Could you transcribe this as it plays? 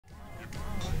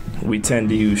we tend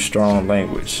to use strong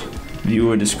language.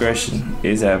 Viewer discretion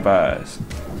is advised.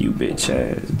 You bitch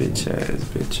ass, bitch ass,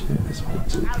 bitch ass.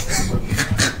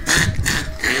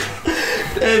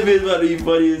 That bitch about to be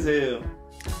funny as hell.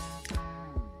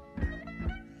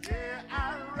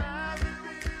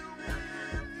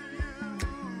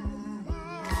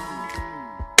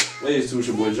 Ladies, it's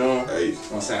your boy John. Hey.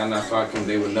 I'm saying I'm not far coming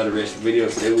today with another reaction video.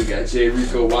 Today we got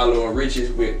JRico, Walo, and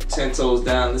Richez with 10 Toes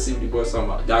Down. Let's see what you boys talking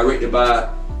about. Directed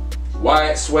by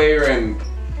Wyatt Swayer and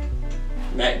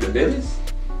Mac DeBillis?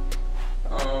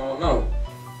 I don't know.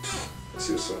 Let's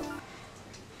see what's up.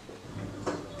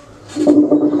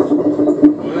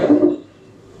 What?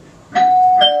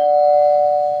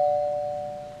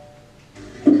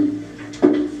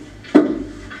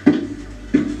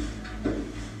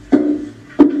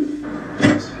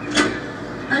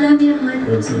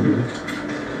 What's up, dude?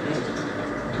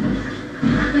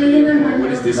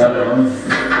 What is this? Amor.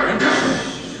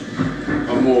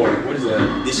 What is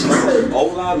that? Did she say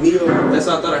hola mio? That's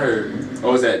what I thought I heard.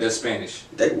 Oh, is that's Spanish?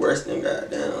 They worse than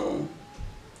goddamn.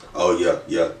 Oh yeah.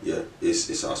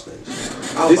 It's all Spanish.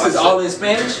 This is all in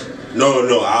Spanish?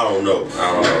 No, I don't know.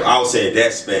 I was saying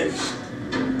that's Spanish.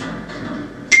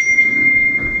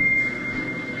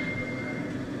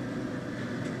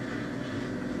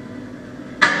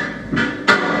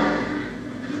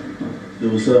 Yo,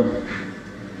 what's up?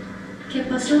 ¿Qué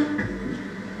pasó?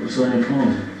 What's on your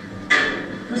phone?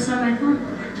 What's on my phone?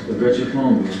 Look at your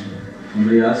phone, bro.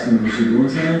 Somebody asking me, was you doing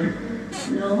something?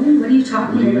 No, what are you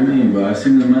talking What do you about? mean, bro? I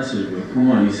seen the message, bro.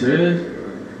 Come on, you serious?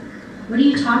 What are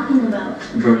you talking about?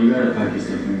 Bro, you gotta pack your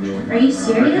stuff in, bro. Are you I can't be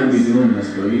serious? doing this,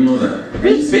 bro. You know that.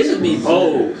 Bitches be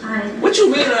bold. I... What you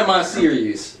mean am I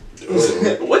serious?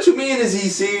 What you mean is he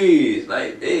serious?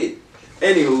 Like, hey,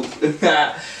 anywho,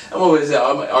 I'm always say,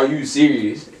 are you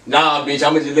serious? Nah, bitch,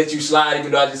 I'ma just let you slide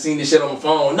even though I just seen this shit on my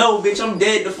phone. No, bitch, I'm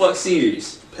dead the fuck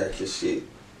serious. Pack your shit.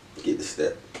 Get the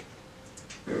step.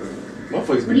 Motherfuckers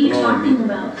What are be you blowing talking me.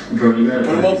 about? Bro, you gotta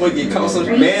When a pack motherfucker get caught some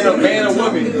Are you man or serious?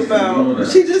 woman. You know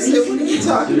that. She just said, what are you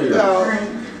talking about?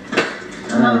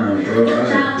 Bro,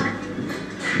 Yeah.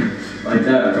 like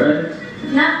that, right?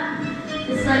 Yeah.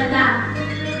 It's like that.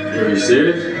 Yo, you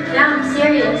serious? Yeah, I'm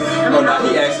serious. Oh, nah,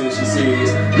 he asking if she's serious.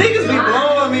 Niggas be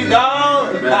blowing me,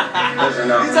 dog. You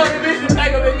told me bitch to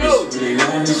pack up and go. Really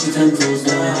long, she 10 toes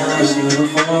down. She wanna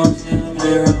fall, she wanna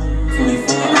play around.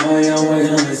 24 hours, I'm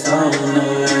working on this song.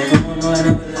 Never let go, no, I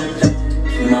never let down.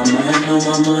 In my mind, on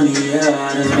my money, yeah. I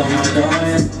just got my dog,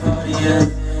 yeah, party, yeah.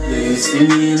 Yeah, you see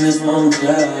me in this long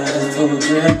cloud. I told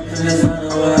her, and this on the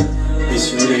wild. Bitch,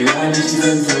 really long, she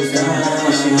 10 toes down.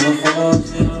 She wanna fall,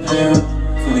 she wanna play around.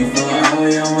 24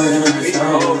 hours, I'm working on this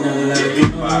song. Never let go, no,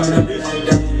 I never let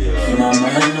down. In my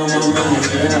mind, on my money,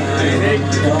 yeah. I just got my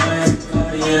dog, yeah,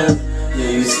 party, yeah. Yeah,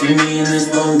 you see me in this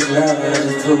long cloud. I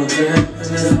just told her, and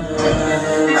this on the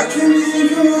wild. I can't be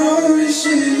thinking about all this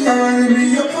shit. I wanna be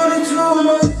up on the two of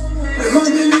us. Like my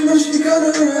baby know she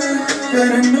gotta ride.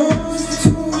 Better know it's the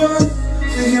two of us.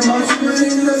 Thinking about you, but it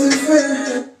doesn't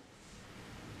fair.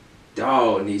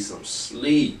 Dog need some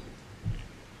sleep.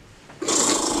 I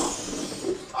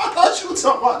thought you were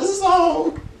talking about this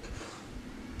song.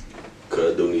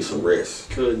 Cuz do need some rest.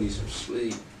 Could need some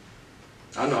sleep.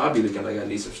 I know I be looking like I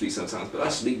need some sleep sometimes, but I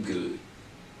sleep good.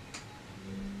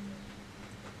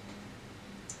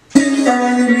 I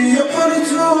wanna be up on the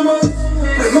two of us.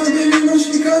 Like my baby know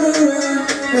she gotta ride.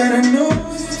 Better know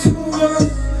it's the two of us.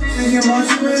 Thinking about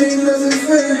you, but it doesn't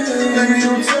fair. Baby,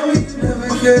 don't tell me you never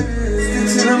care.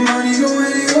 Stick to the money, go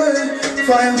anywhere.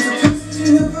 Fly out to places you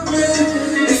never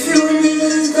been. If you with me,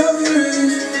 then it's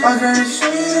W. I gotta show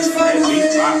you the final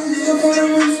things. Up on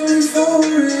the wings, 24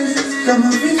 rings. Got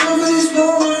my feet over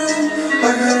exploring. I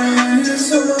got a money that's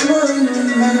all I'm running.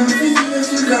 I got 50 if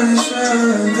you gotta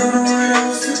shine. Don't know what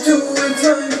else to do with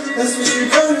time. That's what you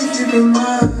gotta keep in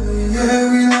mind. Yeah,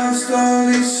 we lost all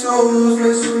these souls.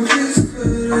 Rest in peace to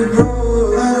the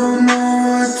bro. I don't know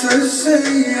what to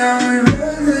say. I would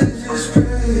rather just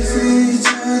pray. See each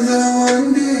other one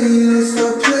day. Let's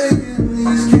stop playing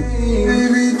these games.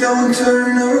 Baby, don't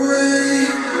turn away.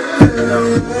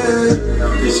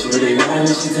 Bitch really long,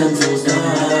 she 10 toes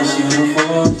down. She wanna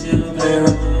fall, she wanna play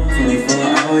around. 24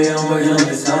 hours, yeah, I'm working on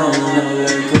this song. Never let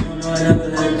go, no, I never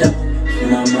let down. In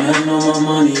my mind, on my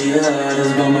money, yeah. I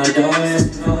just got my dog, yeah,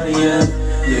 party, yeah.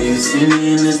 Yeah, you see me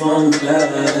in this long cloud. I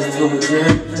just told her, and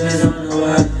this on the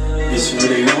wild. Bitch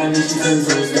really long, she 10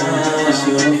 toes down. She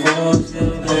wanna fall, she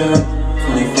wanna play around.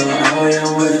 24 hours, yeah,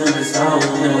 I'm working on this song.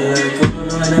 Never let go, no,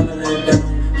 I never let down.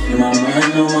 In my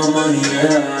mind, on my money,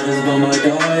 yeah. I just got my dog,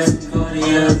 yeah, party,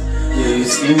 yeah. Yeah, you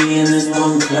see me in this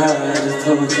long cloud. I just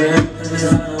told her, and this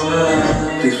on the wild.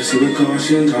 Please proceed with caution.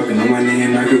 motion. Talking on my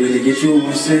name, I could really get you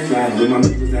on set. Sliding with my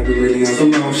niggas that be really on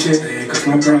some long shit. They ain't cause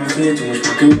my profit, too much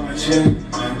pocket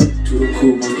watching. Too the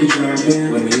cool ones be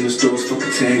dropping. When me in the stores, fuck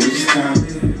a tag, we just copy.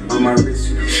 With my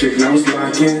wrist, you trick, now it's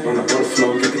locking. On the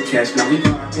floor, get the cash, now we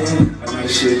poppin'. A lot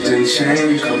of shit didn't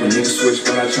change. Couple niggas switch,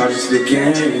 but I charge it to the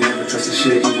game. Never trust the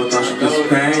shit, evil thoughts with this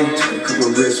pain. Took a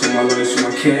couple risks with my lawyers for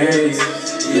my case.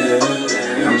 Yeah,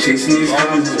 I'm chasing these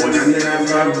problems, but none of that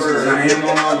problems, cause I am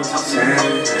always the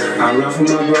same. I run for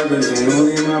my brothers, and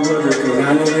only my brothers, cause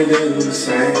I know they do the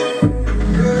same.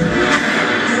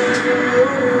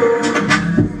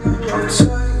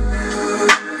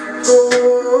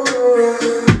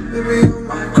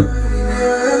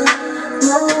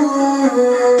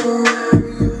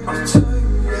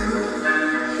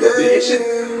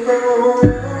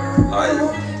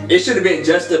 It should have been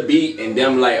just a beat and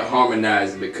them like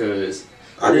harmonizing, because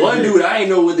one dude I ain't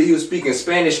know whether he was speaking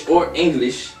Spanish or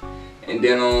English, and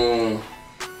then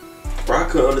bro, I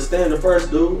couldn't understand the first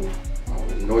dude.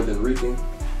 Northern Rican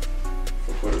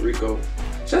from Puerto Rico.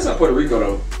 Shouts out Puerto Rico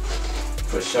though,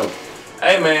 for sure.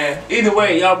 Hey man, either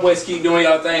way, y'all boys keep doing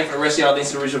y'all thing. For the rest of y'all,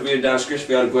 links to the original video down in the description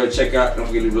for y'all to go ahead and check out. Don't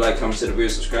forget to leave a like, comment, share the video,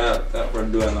 subscribe. Without further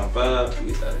ado, I'm 5.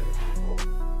 We get out of here.